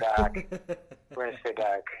going to stay back. We're going to stay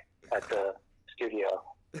back at the studio.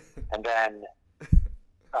 And then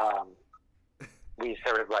we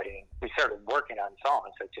started working on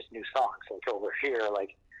songs, like just new songs. Like over here,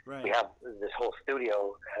 we have this whole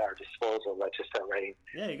studio at our disposal. Let's just start writing.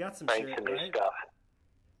 Yeah, you got some new stuff.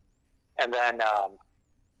 And then,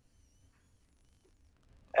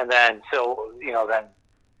 then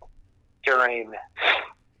during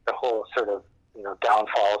the whole sort of,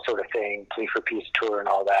 downfall sort of thing, Plea for Peace tour and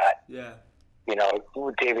all that. Yeah.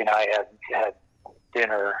 Davey and I had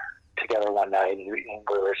dinner together one night, and we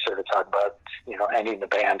were sort of talking about, ending the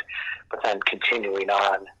band, but then continuing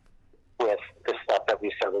on with the stuff that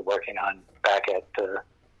we started working on back at the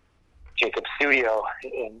Jacob Studio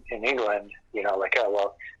in England. Like, oh,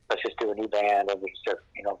 well, let's just do a new band, and we start,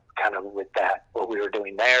 kind of with that, what we were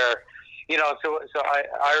doing there. So I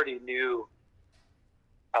already knew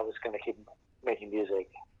I was going to keep making music,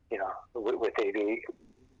 with AB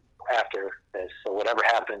after this. So whatever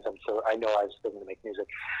happens, I know I was still going to make music.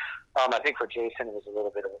 I think for Jason, it was a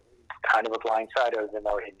little bit of kind of a blindside, even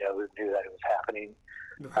though he knew that it was happening.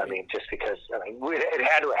 Right. I mean, just because, it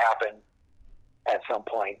had to happen at some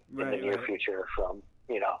point in the near future from,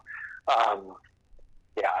 yeah.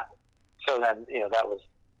 So then, that was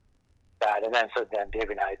that. And then, Dave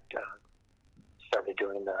and I started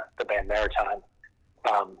doing the band Maritime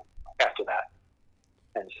after that.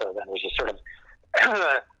 And so then it was just sort of,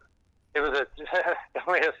 it was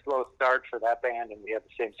definitely a slow start for that band, and we had the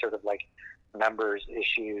same sort of like members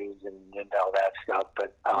issues and all that stuff.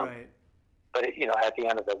 But, but at the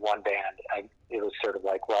end of the one band, it was sort of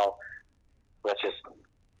like, well, let's just,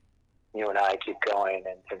 you and I keep going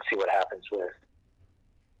and see what happens with,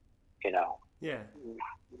 Yeah.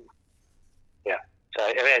 Yeah.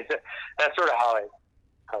 So that's sort of how it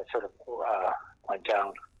sort of went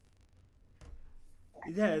down.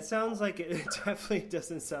 Yeah, it sounds like it definitely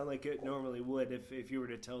doesn't sound like it normally would if you were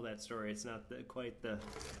to tell that story. It's not quite the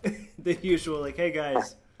the usual, like, hey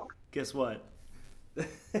guys, guess what?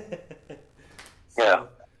 Yeah.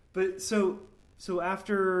 But so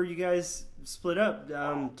after you guys split up,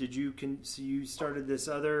 did you so you started this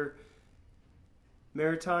other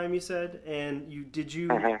Maritime, you said, and did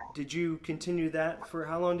you continue that for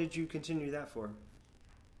how long? Did you continue that for?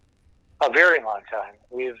 A very long time.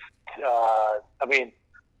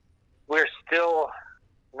 We're still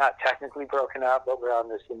not technically broken up, but we're on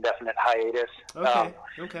this indefinite hiatus.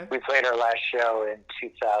 Okay. We played our last show in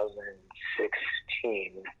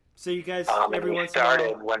 2016. So you guys, every once in a while,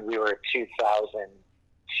 started when we were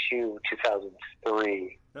 2002,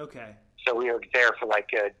 2003. Okay. So we were there for like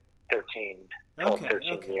 13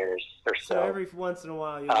 years or so. So every once in a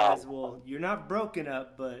while, you guys you're not broken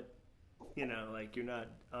up, but, like you're not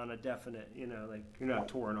on a definite, like you're not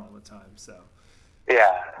touring all the time, so.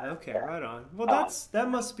 Yeah. Okay, right on. Well, that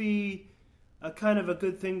must be a kind of a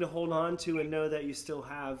good thing to hold on to and know that you still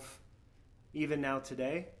have even now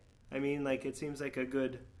today. I mean, like, it seems like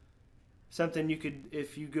something you could,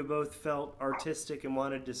 if you both felt artistic and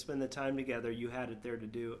wanted to spend the time together, you had it there to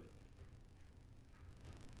do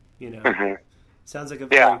it. Mm-hmm. Sounds like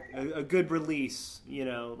a good release,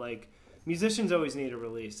 like musicians always need a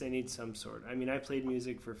release. They need some sort. I mean, I played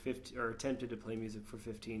music for attempted to play music for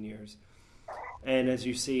 15 years. And as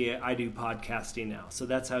you see, I do podcasting now. So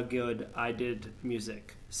that's how good I did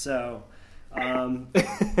music. So not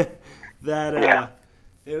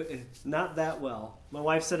that well. My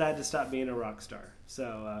wife said I had to stop being a rock star.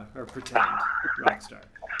 So, or pretend rock star.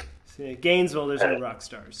 See, Gainesville, there's no rock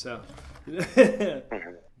stars. So,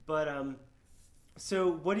 but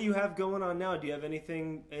so what do you have going on now? Do you have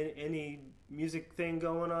any music thing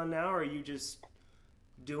going on now, or are you just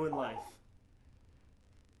doing life?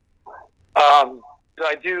 So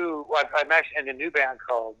I do. I'm actually in a new band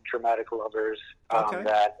called Dramatic Lovers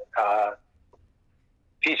that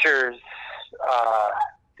features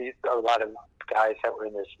a lot of guys that were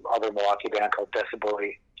in this other Milwaukee band called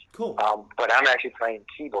Decibel. Cool. But I'm actually playing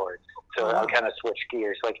keyboards, so I kind of switched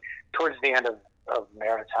gears. Like towards the end of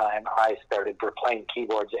Maritime, we're playing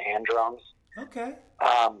keyboards and drums. Okay.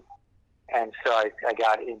 And so I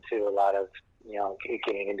got into a lot of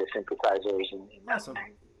getting into synthesizers and awesome.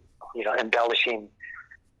 Embellishing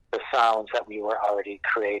the sounds that we were already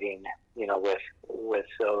creating, with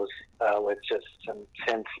those, with just some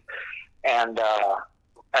synths. And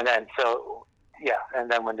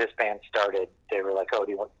then when this band started, they were like, oh,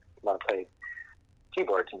 do you want to play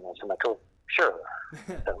keyboards in this? I'm like, oh, sure.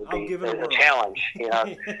 That would be a challenge,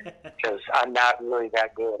 because I'm not really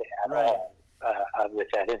that good at all with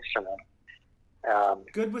that instrument.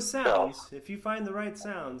 Good with sounds. If you find the right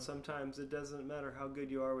sound, sometimes it doesn't matter how good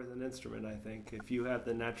you are with an instrument, I think, if you have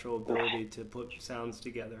the natural ability to put sounds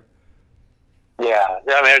together. Yeah,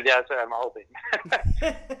 that's what I'm hoping.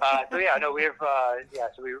 We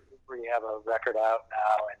have a record out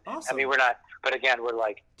now. And, awesome. I mean, we're not, but again, we're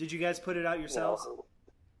like... Did you guys put it out yourselves?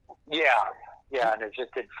 Yeah, and it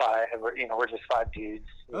just did 5, we're just 5 dudes.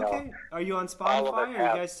 Okay. Are you on Spotify? Are you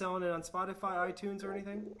guys selling it on Spotify, iTunes, or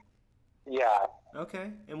anything? Yeah.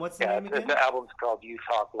 Okay. And what's the name again? The album's called You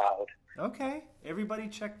Talk Loud. Okay. Everybody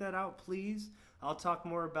check that out, please. I'll talk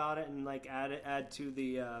more about it and add to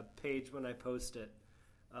the page when I post it.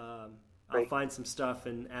 I'll find some stuff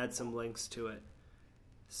and add some links to it.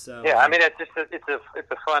 So yeah, I mean, it's a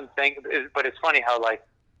fun thing, but it's funny how like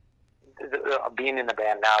being in the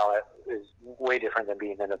band now is way different than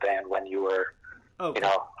being in a band when you were,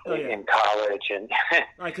 in college, and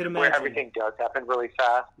I could imagine where everything does happen really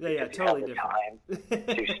fast. Yeah, totally different. Time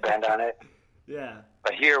to spend on it. Yeah.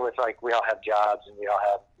 But here, with like, we all have jobs and we all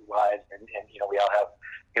have lives, and we all have,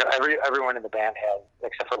 everyone in the band has,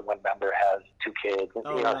 except for one member, has 2 kids. And,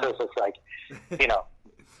 so it's just like,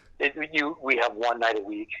 we have one night a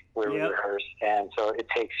week where we rehearse, and so it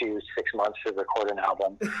takes you 6 months to record an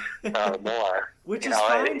album or more. Which is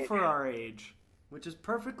fine for our age. Which is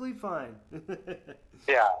perfectly fine.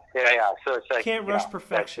 Yeah. So it's like, can't rush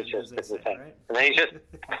perfection. It's just the thing, right? And then you just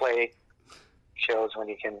play shows when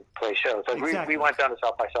you can play shows. Like exactly. we went down to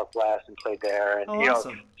South by Southwest and played there, and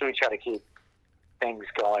awesome. So we try to keep things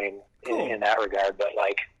going cool. in that regard. But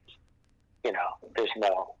like, there's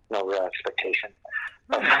no real expectation,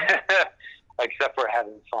 except for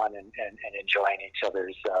having fun and enjoying each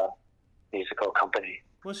other's musical company.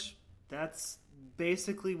 Well, that's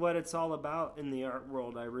basically what it's all about in the art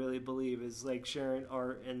world. I really believe is like sharing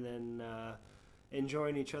art and then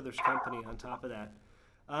enjoying each other's company on top of that.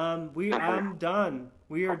 I'm done.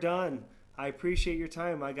 We are done. I appreciate your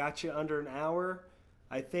time. I got you under an hour.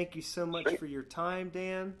 I thank you so much for your time,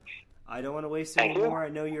 Dan. I don't want to waste any more. I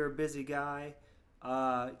know you're a busy guy.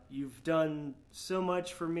 You've done so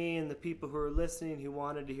much for me and the people who are listening who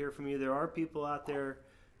wanted to hear from you. There are people out there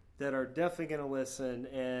that are definitely going to listen,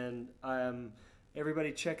 and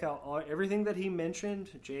everybody check out everything that he mentioned,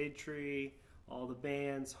 Jade Tree, all the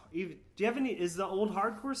bands. Do you have any, is the old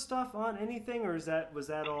hardcore stuff on anything, or was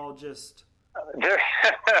that all just...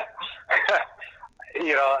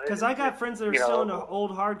 Because I got friends that are still into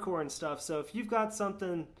old hardcore and stuff, so if you've got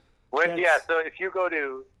something... so if you go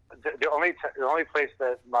to... The only place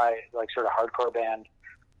that my sort of hardcore band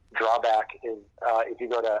drawback is if you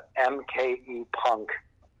go to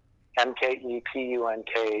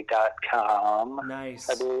mkepunk.com. Nice.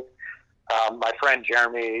 I believe. My friend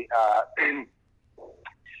Jeremy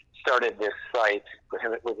started this site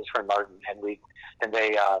with his friend Martin, and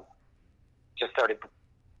they just started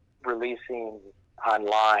releasing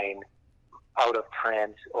online, out of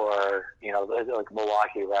print, or like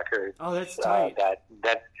Milwaukee records. Oh, that's tight.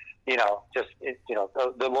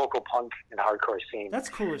 The local punk and hardcore scene. That's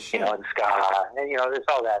cool as shit. And ska, and it's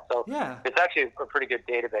all that. So yeah, it's actually a pretty good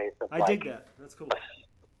database of. I dig that. That's cool.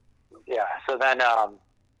 Yeah. So then,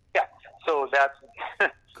 so that's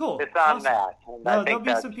cool. It's on awesome. That. And no, there'll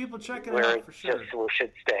be some people checking it out for sure. We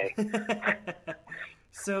should stay.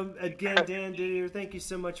 So again, Dan Didier, thank you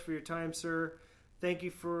so much for your time, sir. Thank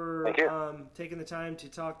you for taking the time to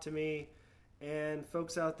talk to me. And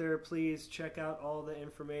folks out there, please check out all the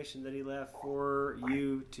information that he left for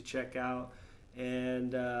you to check out.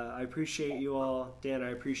 And I appreciate you all. Dan,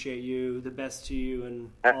 I appreciate you. The best to you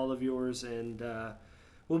and all of yours. And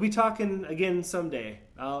we'll be talking again someday.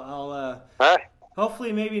 I'll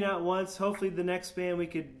hopefully maybe not once. Hopefully the next band, we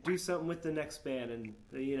could do something with the next band and,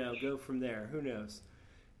 go from there. Who knows?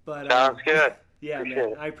 But sounds good. Yeah,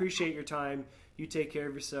 man. I appreciate your time. You take care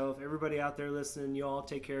of yourself. Everybody out there listening, you all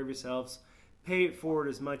take care of yourselves. Pay it forward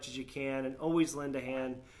as much as you can, and always lend a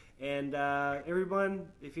hand. And everyone,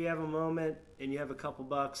 if you have a moment and you have a couple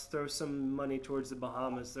bucks, throw some money towards the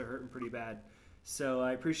Bahamas. They're hurting pretty bad. So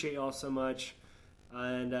I appreciate you all so much.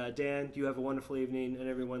 And Dan, you have a wonderful evening, and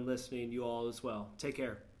everyone listening, you all as well. Take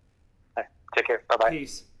care. Take care. Bye-bye.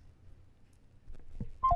 Peace.